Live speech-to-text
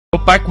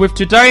Back with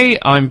today,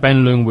 I'm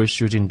Ben Lung with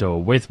Xu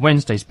Jingdou with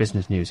Wednesday's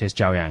business news. Here's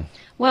Zhao Yang.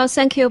 Well,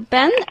 thank you,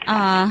 Ben.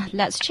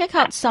 Let's check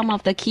out some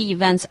of the key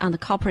events on the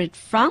corporate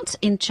front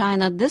in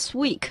China this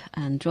week.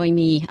 And join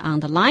me on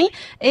the line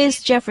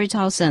is Jeffrey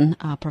Towson,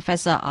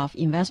 professor of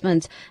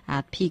investment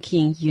at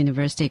Peking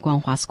University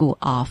Guanghua School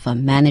of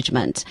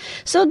Management.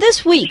 So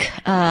this week,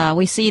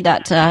 we see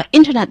that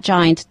internet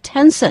giant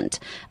Tencent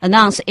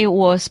announced it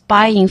was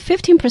buying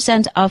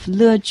 15% of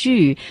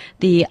Lejü,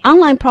 the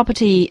online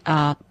property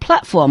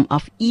platform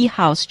of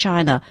eHouse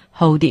China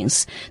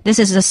Holdings. This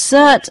is the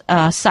third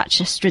such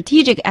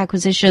strategic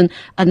acquisition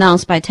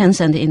announced by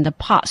Tencent in the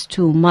past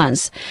 2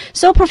 months.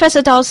 So,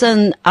 Professor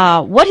Dawson,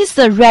 what is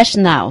the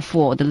rationale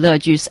for the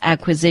Lejü's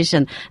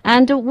acquisition,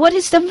 and what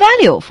is the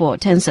value for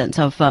Tencent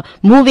of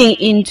moving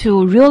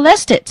into real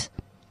estate?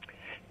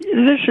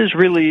 This is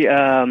really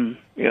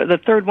the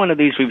third one of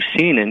these we've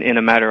seen in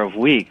a matter of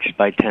weeks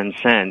by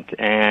Tencent,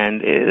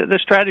 and the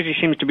strategy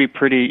seems to be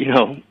pretty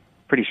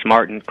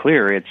smart and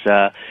clear.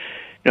 It's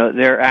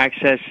they're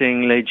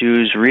accessing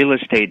Lejü's real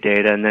estate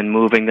data and then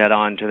moving that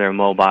onto their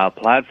mobile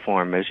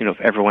platform. As if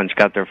everyone's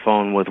got their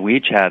phone with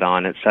WeChat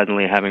on it,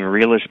 suddenly having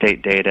real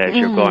estate data as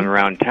you're going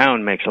around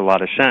town makes a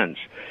lot of sense.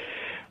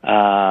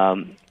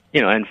 And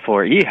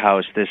for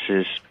eHouse, this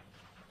is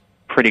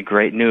pretty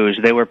great news.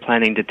 They were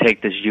planning to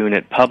take this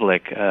unit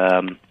public,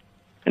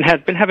 and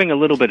had been having a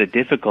little bit of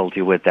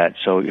difficulty with that.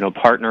 So,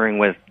 partnering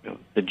with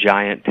the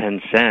giant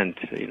Tencent,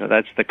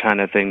 that's the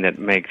kind of thing that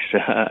makes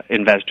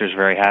investors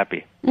very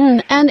happy.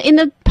 And in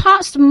the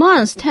past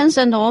months,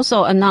 Tencent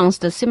also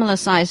announced a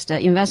similar-sized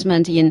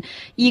investment in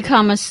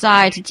e-commerce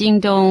site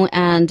Jingdong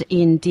and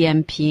in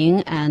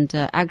Dianping. And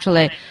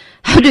actually,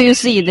 how do you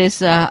see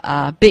these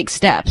big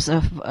steps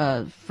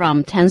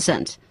from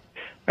Tencent?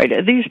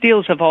 Right. These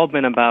deals have all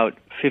been about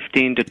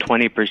 15 to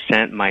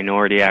 20%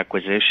 minority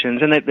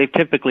acquisitions, and they've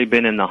typically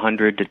been in the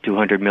 $100 to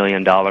 $200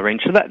 million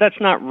range. So that's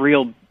not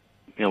real,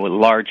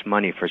 large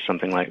money for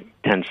something like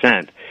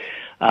Tencent.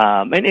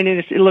 And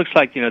it looks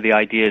like, the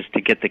idea is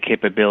to get the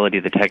capability,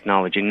 the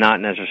technology,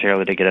 not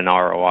necessarily to get an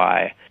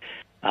ROI.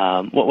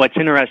 What's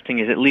interesting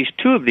is at least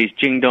two of these,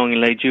 Jingdong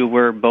and Lejü,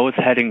 were both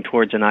heading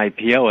towards an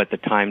IPO at the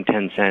time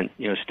Tencent,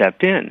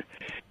 stepped in,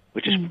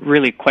 which is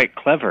really quite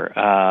clever.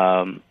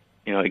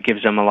 It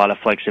gives them a lot of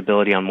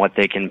flexibility on what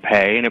they can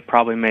pay, and it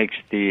probably makes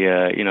the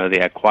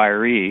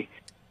acquiree,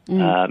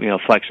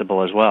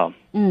 flexible as well.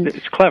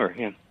 It's clever,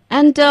 yeah.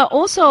 And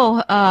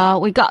also,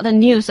 we got the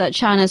news that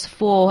China's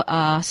four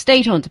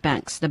state-owned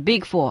banks, the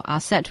Big Four, are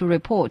set to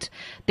report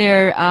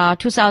their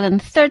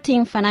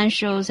 2013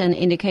 financials, and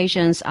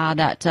indications are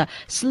that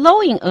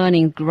slowing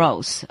earning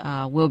growth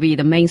will be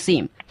the main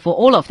theme for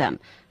all of them.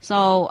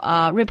 So,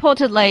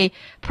 reportedly,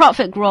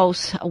 profit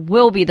growth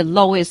will be the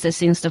lowest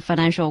since the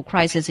financial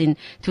crisis in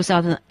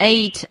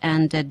 2008,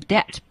 and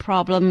debt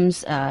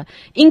problems,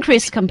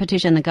 increased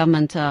competition, and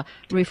government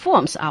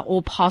reforms are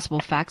all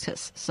possible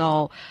factors.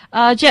 So,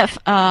 Jeff,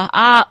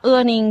 are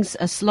earnings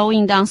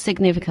slowing down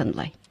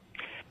significantly?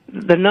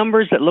 The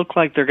numbers that look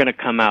like they're going to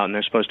come out, and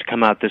they're supposed to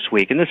come out this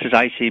week, and this is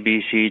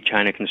ICBC,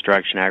 China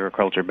Construction,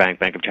 Agriculture Bank,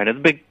 Bank of China,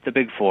 the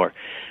big four.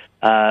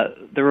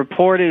 The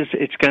report is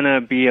it's going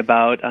to be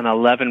about an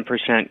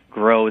 11%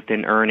 growth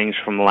in earnings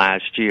from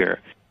last year.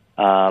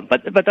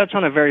 But that's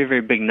on a very,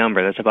 very big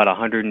number. That's about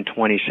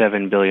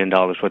 $127 billion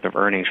worth of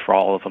earnings for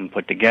all of them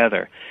put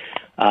together.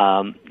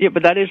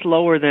 But that is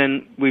lower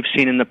than we've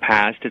seen in the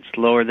past. It's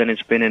lower than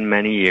it's been in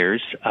many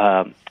years.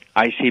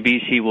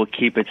 ICBC will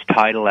keep its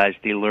title as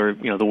the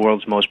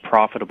world's most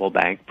profitable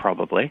bank,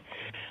 probably.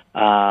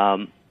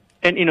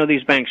 And,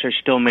 these banks are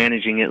still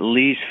managing at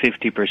least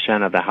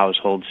 50% of the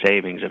household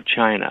savings of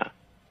China.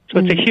 So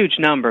it's a huge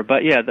number,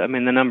 but the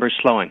number's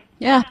slowing.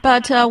 Yeah,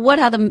 but what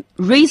are the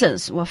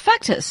reasons or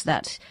factors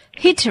that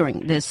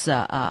hindering this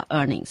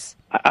earnings?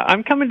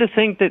 I'm coming to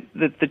think that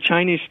the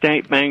Chinese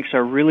state banks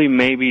are really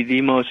maybe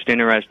the most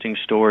interesting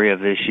story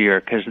of this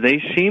year, because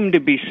they seem to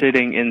be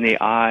sitting in the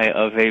eye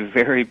of a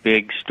very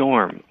big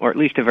storm, or at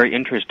least a very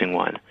interesting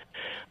one.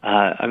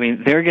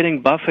 They're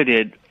getting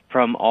buffeted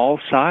from all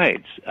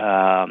sides.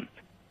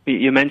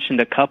 You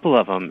mentioned a couple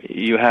of them.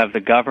 You have the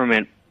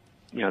government,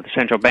 the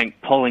central bank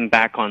pulling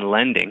back on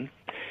lending,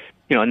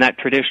 and that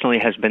traditionally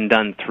has been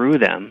done through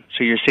them.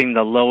 So you're seeing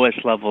the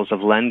lowest levels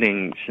of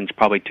lending since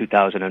probably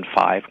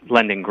 2005,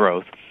 lending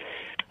growth.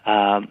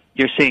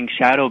 You're seeing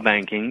shadow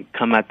banking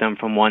come at them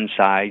from one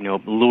side,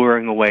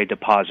 luring away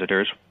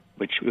depositors,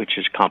 which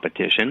is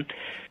competition.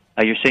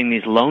 You're seeing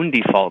these loan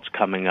defaults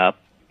coming up.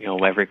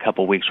 Every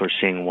couple of weeks we're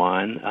seeing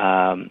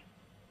one.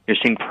 You're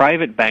seeing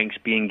private banks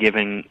being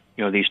given,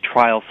 these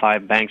trial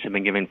 5 banks have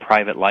been given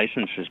private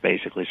licenses,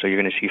 basically. So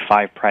you're going to see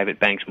 5 private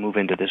banks move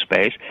into this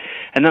space.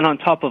 And then on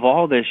top of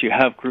all this, you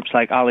have groups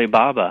like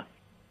Alibaba,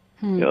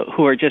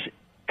 who are just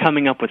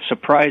coming up with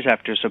surprise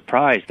after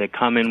surprise. They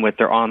come in with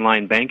their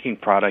online banking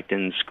product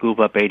and scoop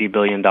up $80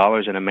 billion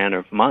in a matter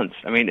of months.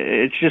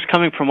 It's just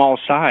coming from all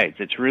sides.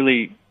 It's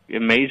really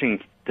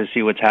amazing to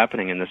see what's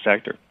happening in the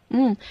sector.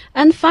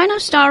 And final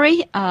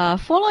story,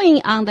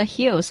 following on the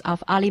heels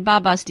of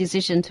Alibaba's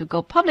decision to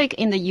go public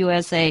in the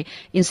USA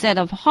instead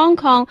of Hong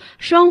Kong,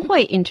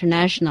 Shuanghui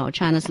International,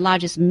 China's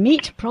largest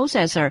meat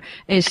processor,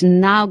 is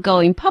now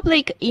going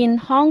public in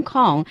Hong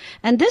Kong.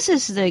 And this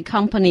is the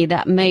company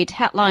that made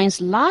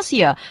headlines last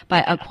year by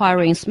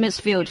acquiring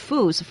Smithfield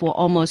Foods for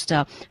almost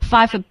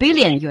 $5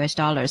 billion,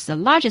 the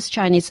largest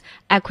Chinese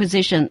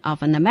acquisition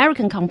of an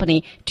American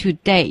company to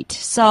date.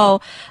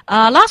 So,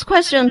 last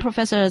question,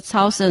 Professor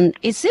Towson,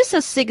 is this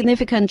a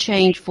significant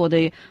change for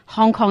the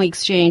Hong Kong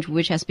exchange,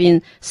 which has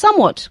been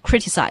somewhat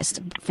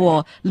criticized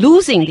for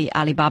losing the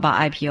Alibaba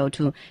IPO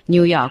to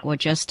New York, or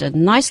just a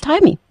nice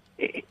timing?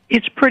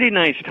 It's pretty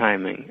nice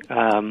timing.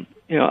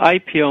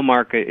 IPO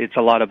market, it's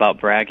a lot about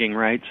bragging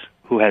rights.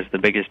 Who has the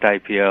biggest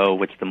IPO?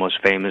 What's the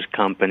most famous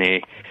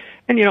company?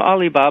 And,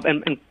 Alibaba,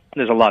 and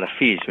there's a lot of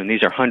fees. I mean,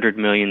 these are hundreds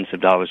of millions of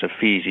dollars of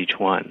fees each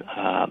one.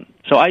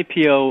 So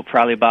IPO for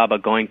Alibaba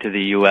going to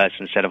the U.S.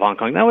 instead of Hong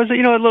Kong, that was, a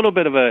little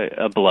bit of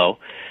a blow.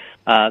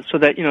 So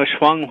that,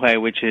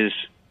 Shuanghui, which has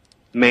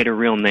made a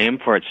real name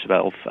for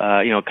itself,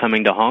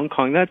 coming to Hong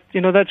Kong,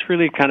 that's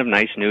really kind of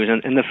nice news,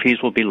 and the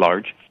fees will be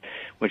large,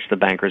 which the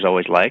bankers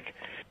always like.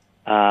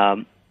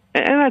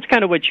 And that's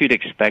kind of what you'd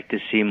expect to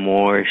see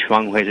more.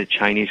 Shuanghui is a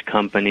Chinese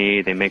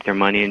company. They make their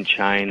money in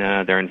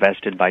China. They're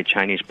invested by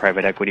Chinese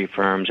private equity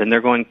firms, and they're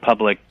going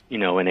public,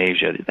 in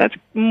Asia. That's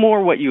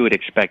more what you would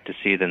expect to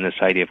see than this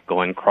idea of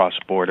going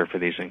cross-border for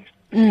these things.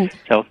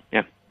 So,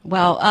 yeah.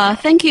 Well,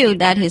 thank you.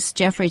 That is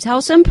Jeffrey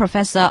Towson,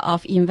 Professor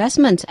of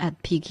Investment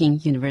at Peking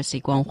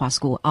University Guanghua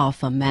School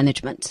of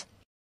Management.